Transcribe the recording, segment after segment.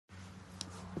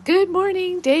Good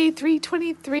morning, day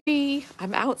 323.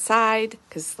 I'm outside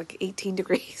because it's like 18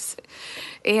 degrees,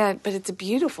 but it's a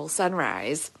beautiful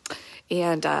sunrise.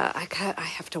 And I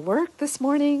have to work this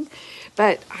morning,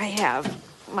 but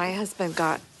my husband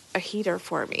got a heater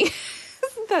for me.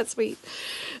 Isn't that sweet?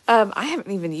 I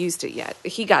haven't even used it yet.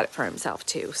 He got it for himself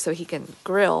too, so he can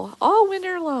grill all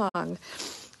winter long,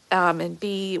 and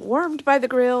be warmed by the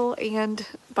grill and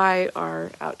by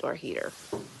our outdoor heater.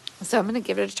 So I'm going to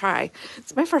give it a try.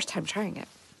 It's my first time trying it.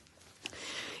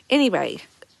 Anyway,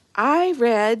 I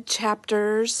read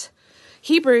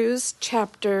Hebrews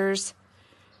chapters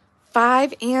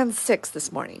 5 and 6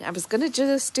 this morning. I was going to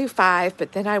just do 5,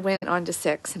 but then I went on to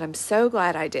 6, and I'm so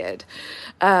glad I did.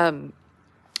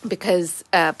 Because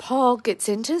Paul gets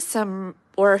into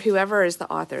or whoever is the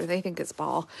author, they think it's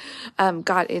Paul,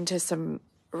 got into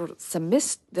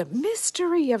the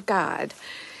mystery of God.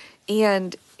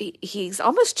 And he's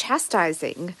almost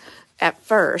chastising at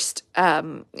first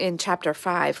in chapter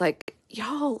 5, like,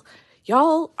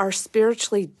 y'all are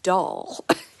spiritually dull.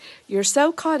 You're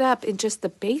so caught up in just the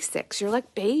basics. You're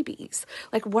like babies.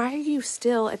 Like, why are you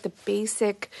still at the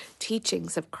basic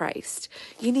teachings of Christ?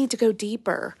 You need to go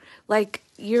deeper. Like,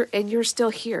 you're still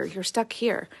here. You're stuck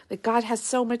here. Like, God has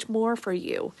so much more for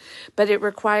you, but it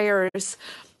requires,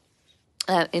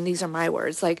 and these are my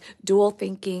words, like dual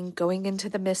thinking, going into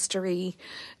the mystery,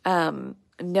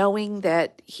 knowing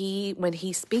that when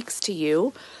he speaks to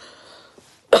you,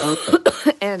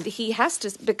 and he has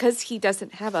to, because he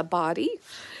doesn't have a body,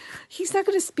 he's not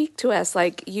going to speak to us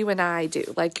like you and I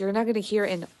do. Like, you're not going to hear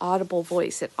an audible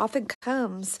voice. It often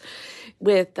comes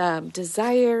with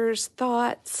desires,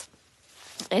 thoughts,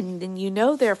 and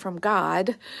then they're from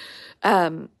God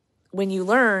when you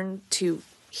learn to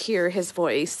hear his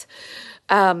voice.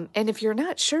 And if you're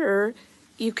not sure,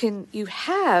 you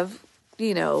have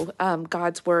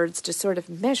God's words to sort of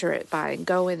measure it by and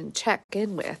go in and check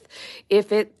in with.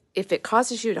 If it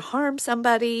causes you to harm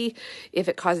somebody, if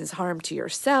it causes harm to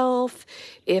yourself,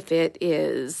 if it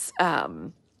is,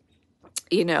 something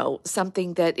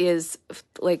that is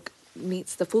like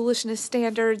meets the foolishness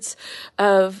standards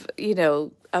of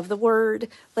the word,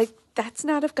 like, that's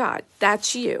not of God.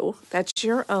 That's you. That's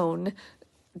your own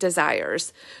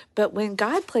desires. But when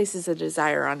God places a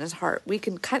desire on his heart,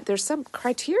 there's some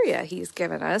criteria he's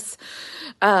given us,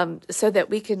 so that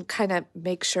we can kind of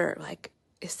make sure, like,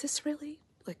 is this really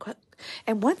like what?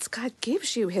 And once God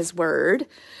gives you his word,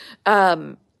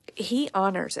 he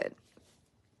honors it.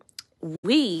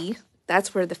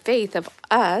 That's where the faith of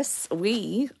us,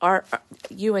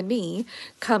 you and me,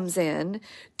 comes in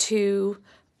to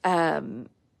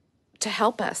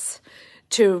help us,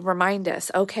 to remind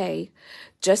us, okay,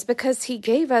 just because he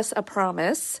gave us a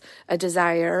promise, a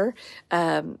desire,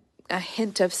 a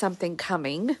hint of something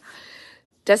coming,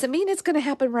 doesn't mean it's going to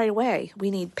happen right away. We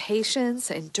need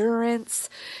patience, endurance.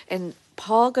 And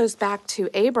Paul goes back to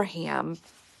Abraham,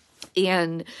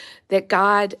 and that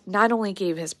God not only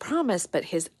gave his promise, but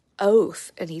his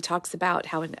oath. And he talks about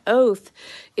how an oath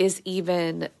is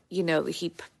even,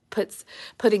 he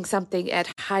putting something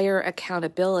at higher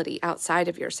accountability outside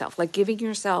of yourself, like giving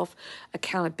yourself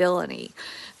accountability.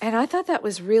 And I thought that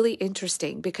was really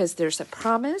interesting, because there's a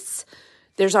promise,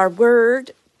 there's our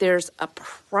word, there's a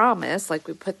promise, like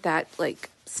we put that like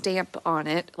stamp on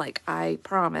it, like I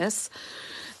promise.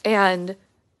 And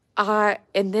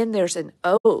then there's an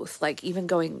oath, like even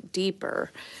going deeper,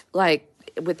 like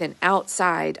with an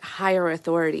outside higher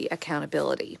authority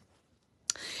accountability.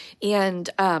 And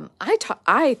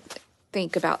I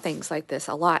think about things like this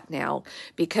a lot now,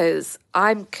 because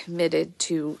I'm committed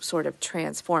to sort of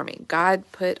transforming. God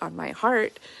put on my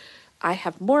heart, I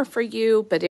have more for you,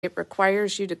 but it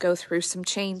requires you to go through some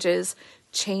changes.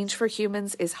 Change for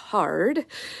humans is hard.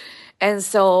 And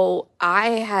so I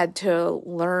had to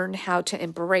learn how to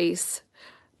embrace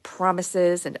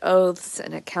promises and oaths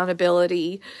and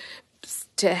accountability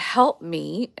to help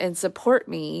me and support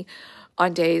me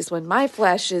on days when my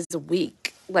flesh is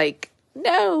weak. Like,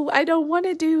 no, I don't want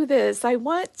to do this. I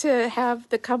want to have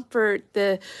the comfort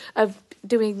of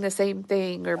doing the same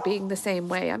thing or being the same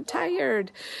way. I'm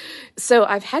tired. So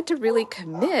I've had to really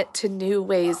commit to new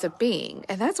ways of being.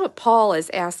 And that's what Paul is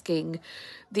asking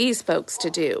these folks to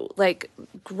do. Like,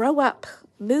 grow up,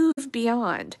 move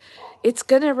beyond. It's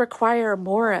going to require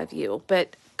more of you,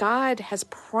 but God has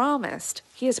promised.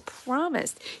 He has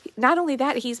promised. Not only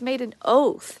that, he's made an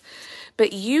oath.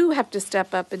 But you have to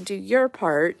step up and do your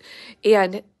part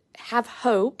and have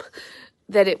hope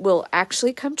that it will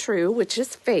actually come true, which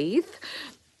is faith,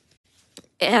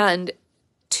 and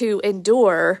to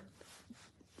endure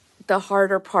the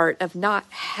harder part of not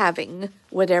having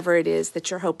whatever it is that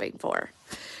you're hoping for.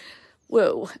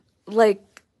 Whoa.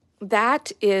 Like,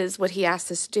 that is what he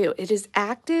asks us to do. It is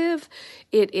active.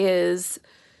 It is,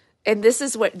 and this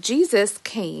is what Jesus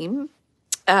came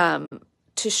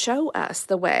to show us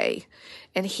the way.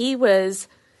 And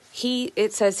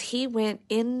it says he went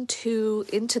into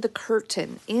the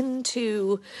curtain,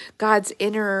 into God's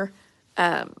inner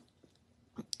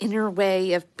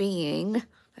way of being.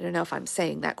 I don't know if I'm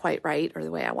saying that quite right or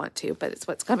the way I want to, but it's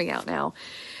what's coming out now.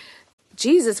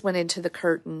 Jesus went into the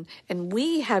curtain, and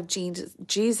we have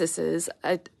Jesus's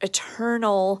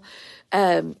eternal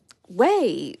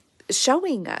way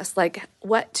showing us like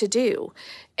what to do.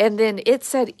 And then it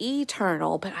said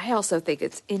eternal, but I also think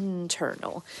it's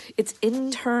internal. It's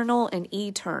internal and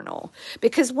eternal,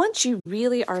 because once you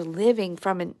really are living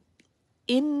from an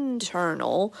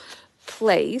internal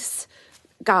place,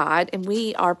 God, and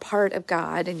we are part of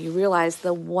God, and you realize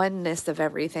the oneness of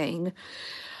everything,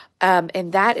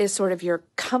 and that is sort of your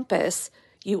compass.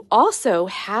 You also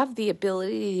have the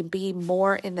ability to be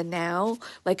more in the now.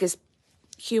 Like as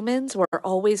humans, we're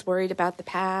always worried about the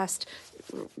past.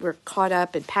 We're caught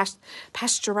up in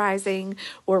pasteurizing,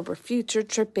 or we're future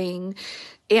tripping,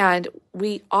 and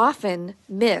we often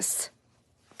miss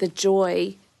the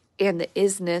joy and the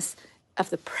isness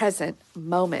of the present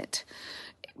moment,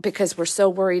 because we're so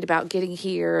worried about getting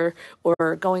here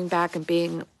or going back and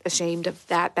being ashamed of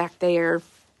that back there,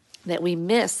 that we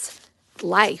miss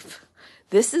life.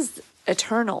 This is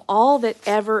eternal. All that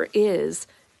ever is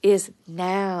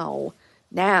now.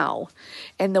 Now.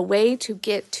 And the way to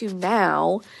get to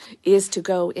now is to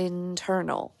go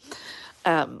internal.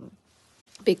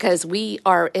 Because we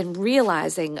are in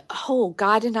realizing, oh,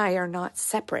 God and I are not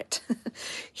separate.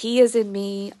 He is in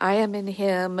me, I am in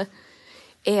him.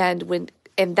 And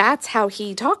that's how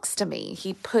he talks to me.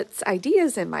 He puts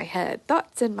ideas in my head,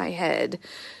 thoughts in my head,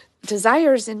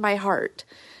 desires in my heart,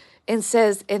 and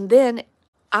says, and then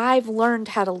I've learned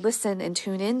how to listen and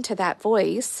tune into that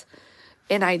voice,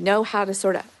 and I know how to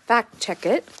sort of fact check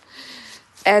it,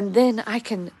 and then I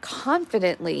can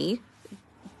confidently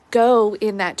go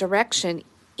in that direction,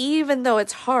 even though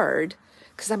it's hard,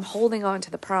 because I'm holding on to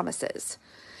the promises.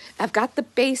 I've got the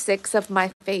basics of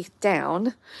my faith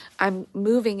down. I'm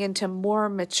moving into more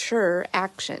mature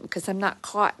action, because I'm not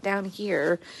caught down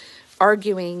here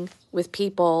arguing with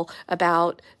people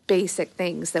about basic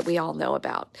things that we all know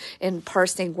about, and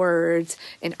parsing words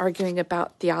and arguing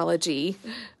about theology.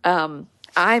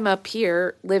 I'm up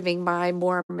here living my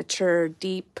more mature,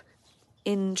 deep,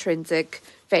 intrinsic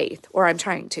faith, or I'm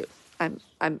trying to. I'm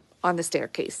on the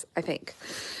staircase, I think.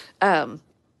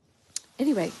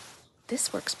 Anyway,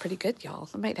 this works pretty good, y'all.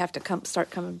 I might have to start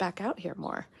coming back out here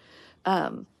more.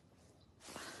 I'm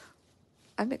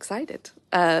excited.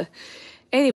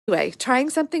 Anyway, trying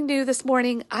something new this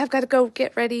morning. I've got to go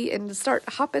get ready and start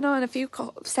hopping on a few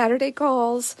Saturday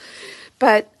calls.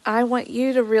 But I want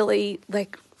you to really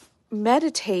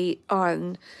meditate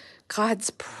on God's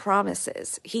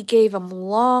promises. He gave them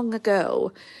long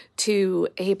ago to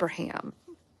Abraham,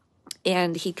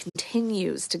 and he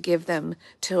continues to give them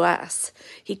to us.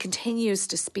 He continues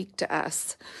to speak to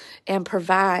us and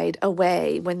provide a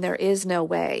way when there is no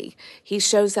way. He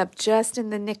shows up just in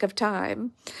the nick of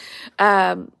time.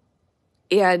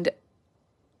 And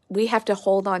we have to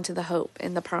hold on to the hope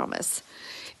and the promise.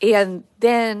 And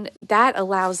then that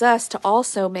allows us to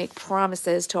also make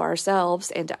promises to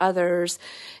ourselves and to others,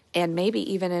 and maybe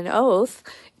even an oath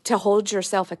to hold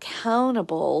yourself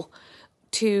accountable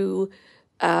to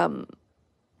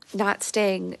not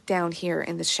staying down here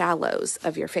in the shallows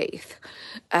of your faith,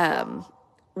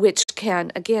 which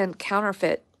can, again,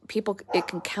 counterfeit people. It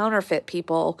can counterfeit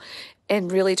people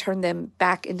and really turn them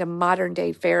back into modern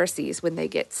day Pharisees when they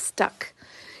get stuck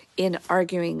in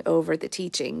arguing over the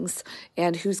teachings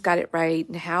and who's got it right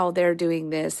and how they're doing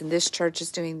this and this church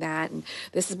is doing that and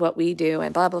this is what we do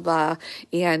and blah, blah, blah,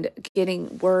 and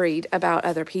getting worried about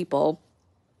other people.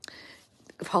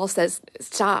 Paul says,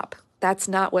 stop. That's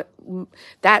not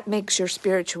that makes your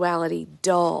spirituality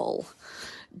dull.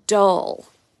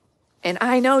 And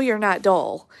I know you're not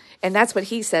dull. And that's what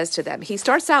he says to them. He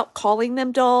starts out calling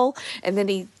them dull, and then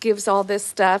he gives all this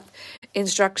stuff,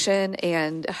 instruction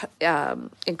and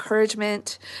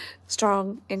encouragement,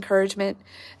 strong encouragement.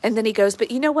 And then he goes,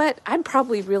 but you know what? I'm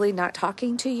probably really not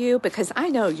talking to you because I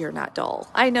know you're not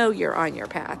dull. I know you're on your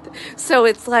path. So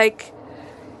it's like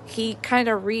he kind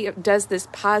of does this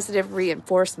positive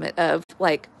reinforcement of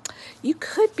you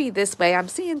could be this way. I'm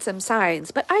seeing some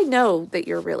signs, but I know that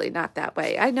you're really not that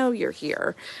way. I know you're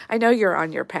here. I know you're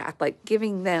on your path,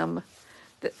 giving them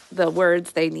the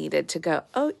words they needed to go,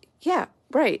 oh, yeah,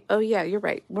 right. Oh, yeah, you're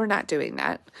right. We're not doing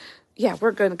that. Yeah,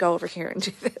 we're going to go over here and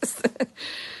do this.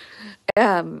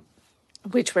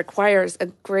 which requires a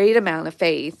great amount of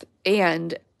faith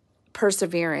and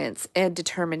perseverance and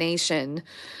determination.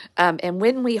 And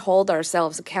when we hold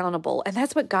ourselves accountable, and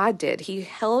that's what God did, he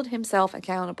held himself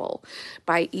accountable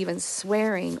by even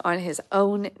swearing on his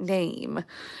own name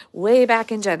way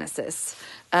back in Genesis,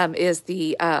 is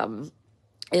the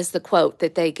quote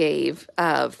that they gave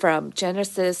from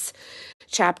Genesis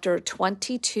chapter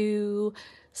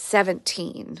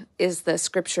 22:17 is the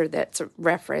scripture that's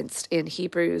referenced in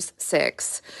Hebrews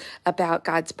 6 about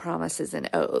God's promises and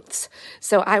oaths.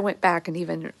 So I went back and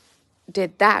even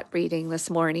did that reading this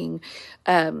morning,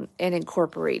 and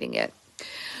incorporating it.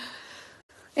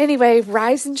 Anyway,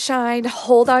 rise and shine,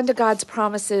 hold on to God's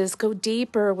promises, go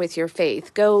deeper with your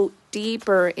faith, go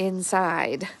deeper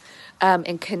inside,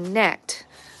 and connect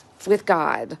with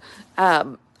God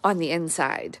on the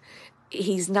inside.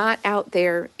 He's not out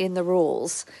there in the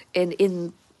rules and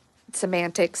in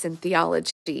semantics and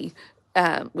theology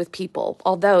with people,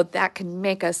 although that can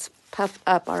make us puff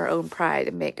up our own pride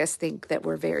and make us think that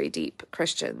we're very deep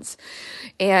Christians.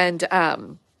 And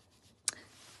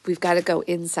we've got to go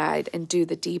inside and do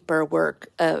the deeper work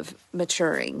of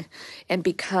maturing and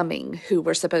becoming who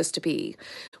we're supposed to be,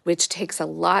 which takes a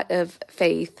lot of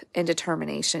faith and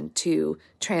determination to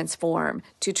transform,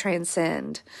 to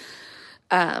transcend.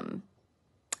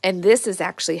 And this is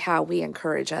actually how we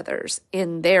encourage others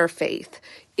in their faith,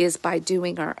 is by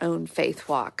doing our own faith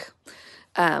walk.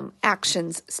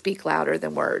 Actions speak louder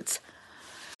than words.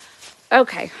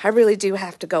 Okay, I really do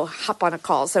have to go hop on a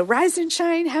call. So rise and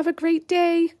shine. Have a great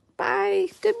day. Bye.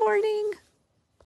 Good morning.